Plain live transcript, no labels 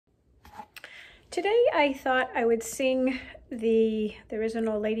Today I thought I would sing There Is an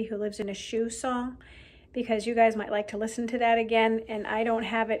Old Lady Who Lives in a Shoe song, because you guys might like to listen to that again, and I don't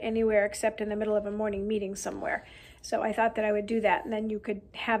have it anywhere except in the middle of a morning meeting somewhere. So I thought that I would do that, and then you could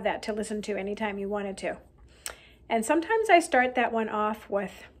have that to listen to anytime you wanted to. And sometimes I start that one off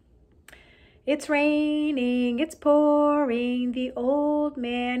with, "It's raining, it's pouring, the old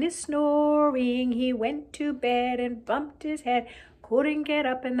man is snoring. He went to bed and bumped his head, couldn't get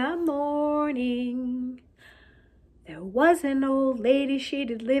up in the morning. There was an old lady, she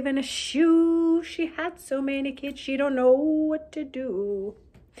did live in a shoe. She had so many kids, she don't know what to do.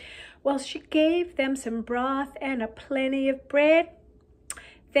 Well, she gave them some broth and a plenty of bread.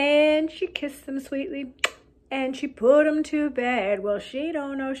 Then she kissed them sweetly and she put them to bed. Well, she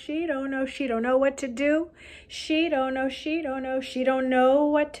don't know what to do. She don't know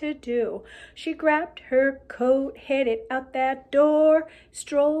what to do. She grabbed her coat, headed out that door,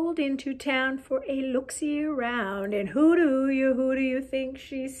 strolled into town for a look-see around. And who do you think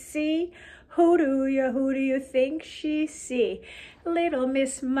she see? Who do you think she see? Little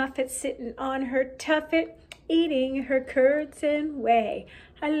Miss Muffet sitting on her tuffet, eating her curds and whey.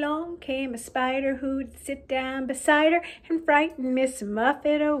 Along came a spider who'd sit down beside her and frighten Miss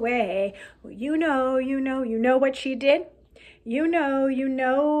Muffet away. Well, you know what she did? You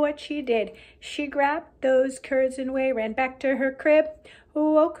know what she did. She grabbed those curds and whey, ran back to her crib,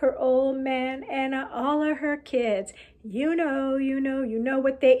 woke her old man and all of her kids. You know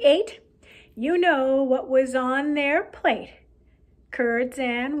what they ate? You know what was on their plate? Curds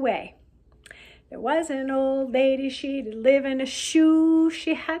and whey. There was an old lady, she did live in a shoe.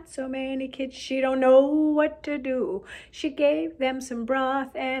 She had so many kids, she don't know what to do. She gave them some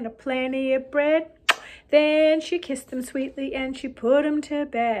broth and a plenty of bread. Then she kissed them sweetly and she put them to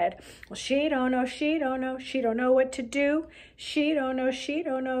bed. Well, she don't know what to do. She don't know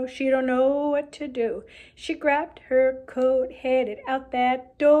what to do. She grabbed her coat, headed out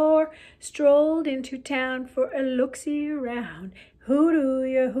that door, strolled into town for a look-see around. Who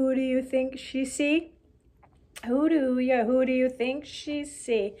do you think she see? Who do you think she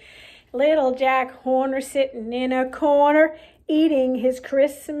see? Little Jack Horner sitting in a corner, eating his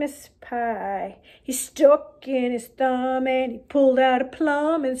Christmas pie. He stuck in his thumb and he pulled out a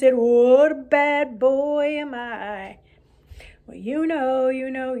plum and said, "What a bad boy am I." Well, you know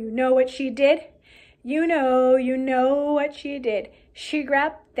what she did? You know what she did. She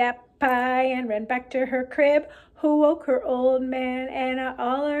grabbed that pie and ran back to her crib, who woke her old man and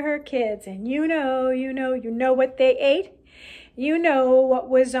all of her kids. And you know what they ate? You know what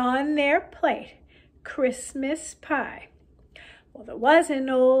was on their plate? Christmas pie. Well, there was an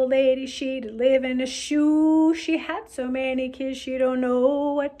old lady, she'd live in a shoe. She had so many kids, she don't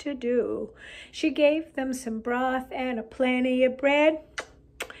know what to do. She gave them some broth and a plenty of bread.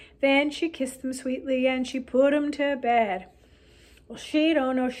 Then she kissed them sweetly and she put them to bed. Well, she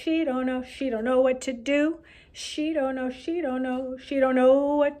don't know what to do. She don't know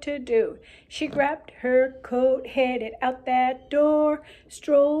what to do. She grabbed her coat, headed out that door,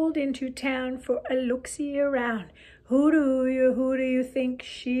 strolled into town for a look-see around. Who do you think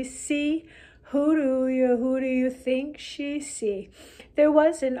she see? Who do you think she see? There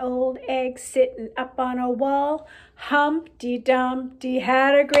was an old egg sitting up on a wall. Humpty Dumpty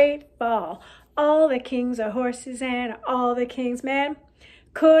had a great fall. All the kings of horses and all the king's men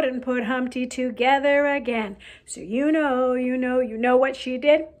couldn't put Humpty together again. So you know what she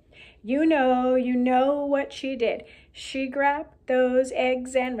did? You know what she did. She grabbed those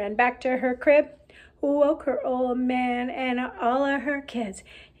eggs and ran back to her crib, woke her old man and all of her kids.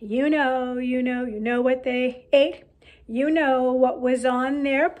 You know what they ate? You know what was on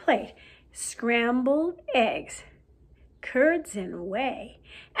their plate? Scrambled eggs, curds and whey,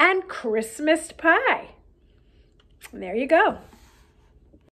 and Christmas pie. And there you go.